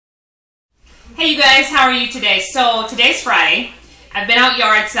Hey you guys, how are you today? So today's Friday. I've been out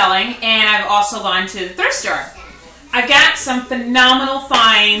yard selling and I've also gone to the thrift store. I've got some phenomenal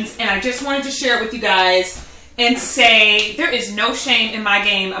finds and I just wanted to share it with you guys and to say there is no shame in my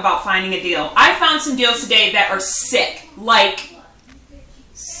game about finding a deal. I found some deals today that are sick. Like,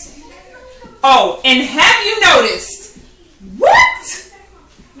 sick. Oh, and have you noticed? What?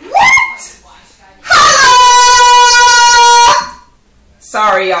 Hello!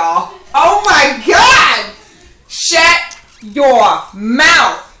 Sorry, y'all. Oh my God! Shut your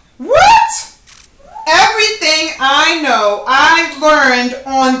mouth. What? Everything I know, I learned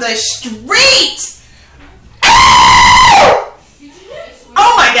on the street. Oh,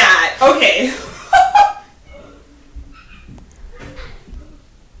 oh my God. Okay.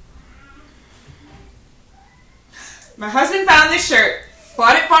 My husband found this shirt,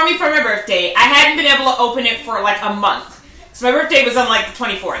 bought it for me for my birthday. I hadn't been able to open it for like a month. So my birthday was on like the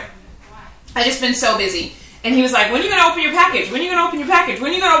 24th. I just been so busy. And he was like, when are you going to open your package? When are you going to open your package?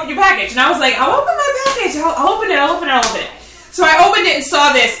 When are you going to open your package? And I was like, I'll open my package. I'll open it. I'll open it. I'll open it. So I opened it and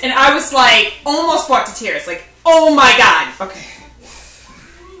saw this. And I was like, almost brought to tears. Like, oh my God. Okay.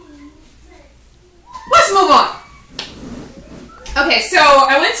 Let's move on. Okay, so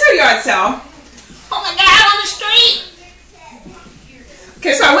I went to a yard sale. Oh my God, on the street.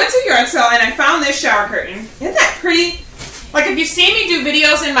 Okay, so I went to a yard sale and I found this shower curtain. Isn't that pretty? Like, if you've seen me do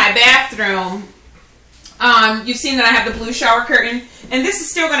videos in my bathroom, you've seen that I have the blue shower curtain, and this is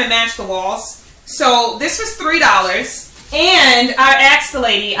still going to match the walls. So this was $3, and I asked the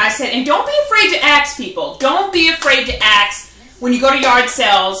lady, I said, and don't be afraid to ask people. Don't be afraid to ask when you go to yard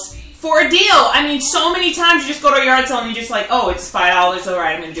sales for a deal. I mean, so many times you just go to a yard sale and you're just like, oh, it's $5, all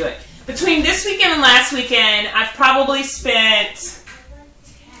right, I'm going to do it. Between this weekend and last weekend, I've probably spent,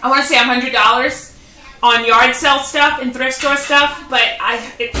 I want to say $100 on yard sale stuff and thrift store stuff, but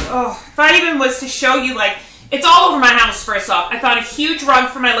if I even was to show you, like, it's all over my house. First off, I found a huge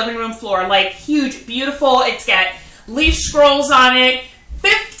rug for my living room floor, like huge, beautiful. It's got leaf scrolls on it.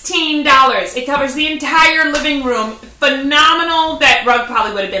 $15. It covers the entire living room. Phenomenal. That rug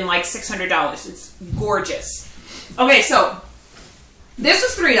probably would have been like $600. It's gorgeous. Okay, so this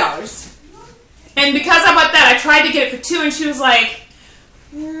was $3, and because I bought that, I tried to get it for $2, and she was like,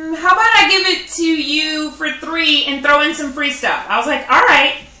 how about I give it to you for $3 and throw in some free stuff? I was like, all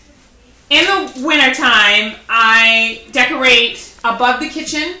right. In the wintertime, I decorate above the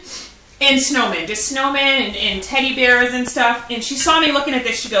kitchen in snowmen. Just snowmen and teddy bears and stuff. And she saw me looking at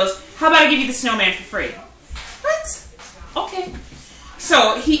this. She goes, how about I give you the snowman for free? What? Okay.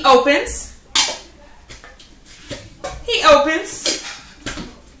 So he opens. He opens.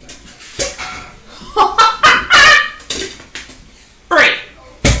 Free.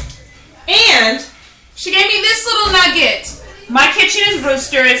 And she gave me this little nugget. My kitchen is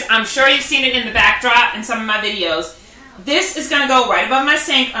Roosters. I'm sure you've seen it in the backdrop in some of my videos. This is going to go right above my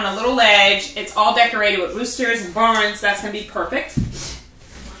sink on a little ledge. It's all decorated with roosters and barns. That's going to be perfect.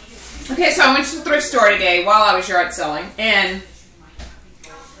 Okay, so I went to the thrift store today while I was yard selling, and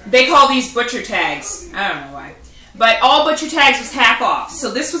they call these butcher tags. I don't know why. But all butcher tags was half off.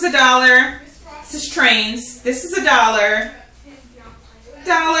 So this was $1. This is Trains. This is $1.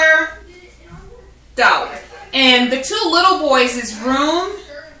 $1. And the two little boys' room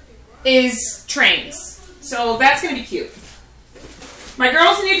is Trains. So that's going to be cute. My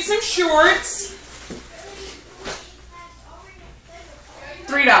girls needed some shorts.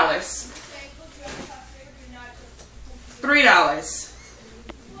 $3. $3.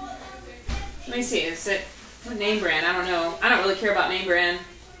 Let me see. Is it what name brand? I don't know. I don't really care about name brand.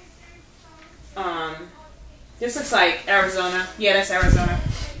 This looks like Arizona. Yeah, that's Arizona.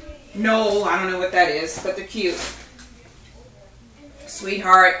 No, I don't know what that is, but they're cute.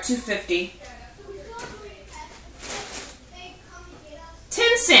 Sweetheart, $2.50.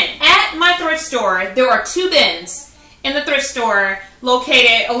 10-cent. At my thrift store, there are 2 bins in the thrift store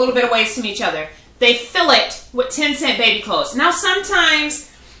located a little bit away from each other. They fill it with 10-cent baby clothes. Now, sometimes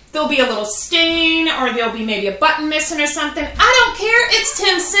there'll be a little stain, or there'll be maybe a button missing or something. I don't care. It's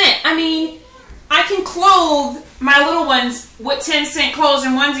 10 cent. I mean, I can clothe my little ones with 10-cent clothes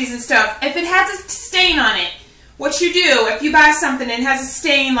and onesies and stuff. If it has a stain on it, what you do, if you buy something and it has a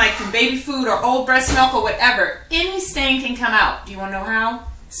stain like from baby food or old breast milk or whatever, any stain can come out. Do you want to know how?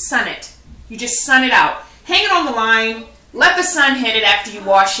 Sun it. You just sun it out. Hang it on the line. Let the sun hit it after you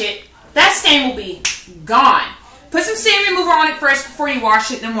wash it. That stain will be gone. Put some stain remover on it first before you wash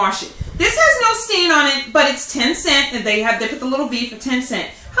it, then wash it. This has no stain on it, but it's 10 cent, and they put the little V for 10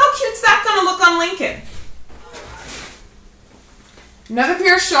 cent. How cute's that going to look on Lincoln? Another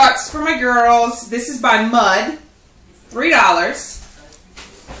pair of shorts for my girls. This is by Mud. $3.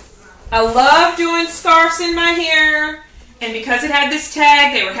 I love doing scarves in my hair. And because it had this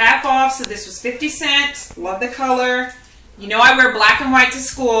tag, they were half off, so this was 50 cents. Love the color. You know I wear black and white to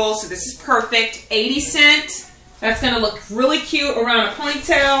school, so this is perfect. 80 cents. That's going to look really cute around a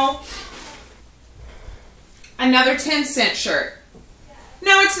ponytail. Another 10-cent shirt.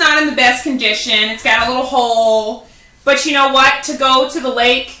 No, it's not in the best condition. It's got a little hole. But you know what? To go to the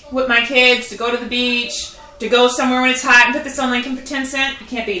lake with my kids, to go to the beach, to go somewhere when it's hot and put this on Lincoln for 10 cents, you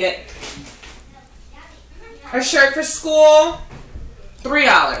can't beat it. A shirt for school,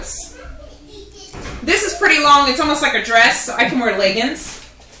 $3. This is pretty long. It's almost like a dress, so I can wear leggings.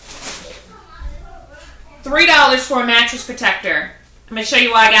 $3 for a mattress protector. I'm going to show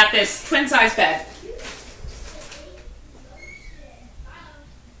you why I got this twin size bed.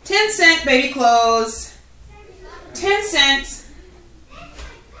 10-cent baby clothes. 10 cents.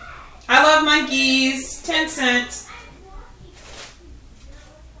 I love my geese. 10 cents.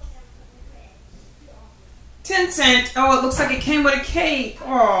 10 cents. Oh, it looks like it came with a cape.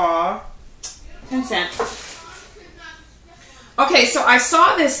 Aww. 10 cents. Okay, so I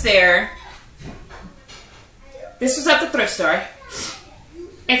saw this there. This was at the thrift store.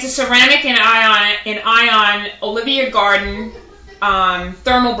 It's a ceramic and ion Olivia Garden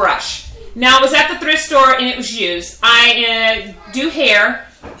thermal brush. Now, it was at the thrift store and it was used. I do hair.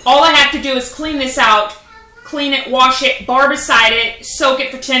 All I have to do is clean this out, clean it, wash it, barbicide it, soak it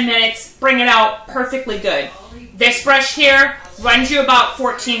for 10 minutes, bring it out perfectly good. This brush here runs you about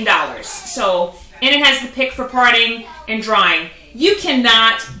 $14. So, and it has the pick for parting and drying. You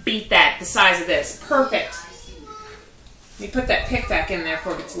cannot beat that, the size of this. Perfect. Let me put that pick back in there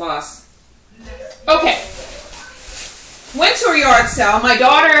before it gets lost. Okay. Went to a yard sale. My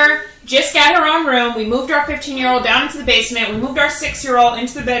daughter just got her own room. We moved our 15-year-old down into the basement. We moved our 6-year-old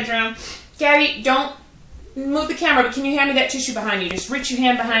into the bedroom. Gabby, don't move the camera, but can you hand me that tissue behind you? Just reach your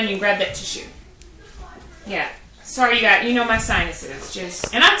hand behind you and grab that tissue. Yeah. Sorry, you know my sinuses.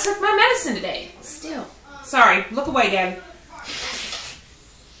 And I took my medicine today. Still. Sorry. Look away, Gabby.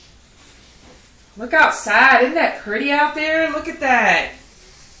 Look outside. Isn't that pretty out there? Look at that.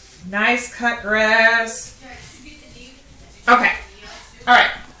 Nice cut grass. Okay. All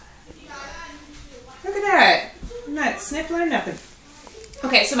right. Look at that. I'm not sniffling or nothing.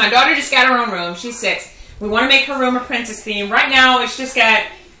 Okay, so my daughter just got her own room. She's 6. We want to make her room a princess theme. Right now, it's just got,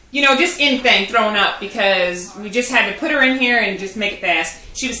 you know, just anything thrown up because we just had to put her in here and just make it fast.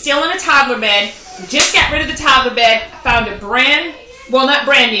 She was still in a toddler bed. We just got rid of the toddler bed. I found a well, not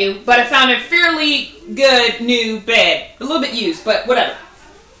brand new, but I found a fairly good new bed. A little bit used, but whatever.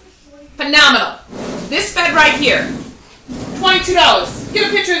 Phenomenal. This bed right here, $22. Get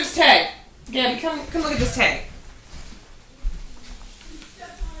a picture of this tag. Gabby, come look at this tag.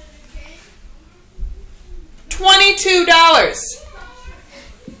 $22.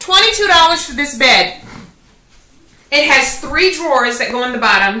 $22 for this bed. It has 3 drawers that go on the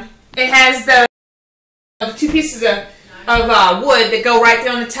bottom. It has the 2 pieces of wood that go right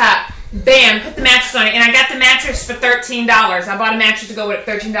there on the top. Bam, put the mattress on it. And I got the mattress for $13. I bought a mattress to go with it,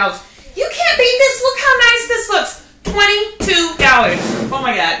 $13. You can't beat this. Look how nice this looks. $22. Oh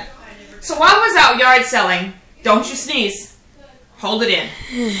my God. So while I was out yard selling, don't you sneeze. Hold it in.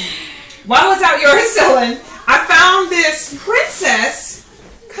 While I was out yard selling, I found this princess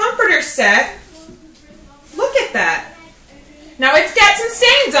comforter set. Look at that. Now it's got some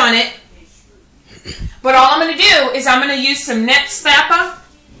stains on it. But all I'm going to do is I'm going to use some Net Spappa.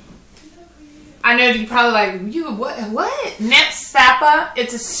 I know you're probably like, what? Net Spappa.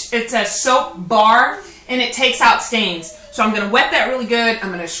 It's a soap bar and it takes out stains. So I'm going to wet that really good. I'm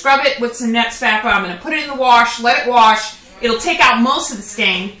going to scrub it with some Net Spappa. I'm going to put it in the wash, let it wash. It'll take out most of the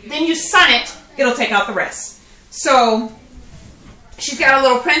stain. Then you sun it. It'll take out the rest. So she's got a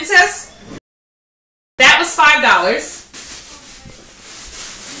little princess. That was $5.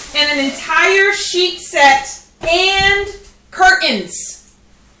 And an entire sheet set and curtains.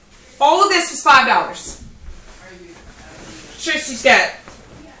 All of this was $5. Sure, she's got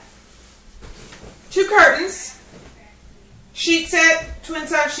 2 curtains, sheet set, twin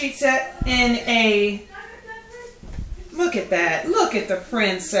size sheet set, and a, look at that. Look at the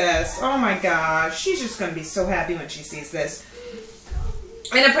princess. Oh my gosh. She's just going to be so happy when she sees this.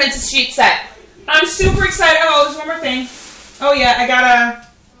 And a princess sheet set. I'm super excited. Oh, there's one more thing. Oh yeah, I got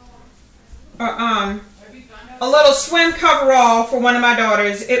a little swim coverall for one of my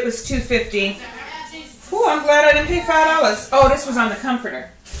daughters. It was $2.50. Ooh, I'm glad I didn't pay $5. Oh, this was on the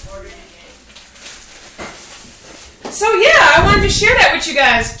comforter. So yeah, I wanted to share that with you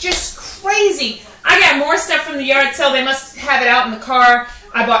guys. Just crazy. I got more stuff from the yard sale. They must have it out in the car.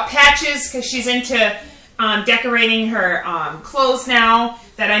 I bought patches because she's into decorating her clothes now.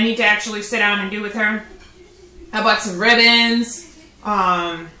 that I need to actually sit down and do with her. I bought some ribbons.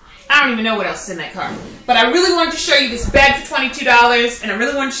 I don't even know what else is in that cart. But I really wanted to show you this bed for $22. And I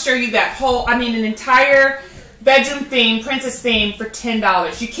really wanted to show you that whole, an entire bedroom theme, princess theme for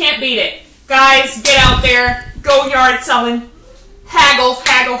 $10. You can't beat it. Guys, get out there. Go yard selling. Haggle,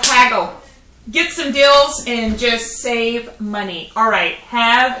 haggle, haggle. Get some deals and just save money. All right.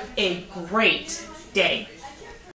 Have a great day.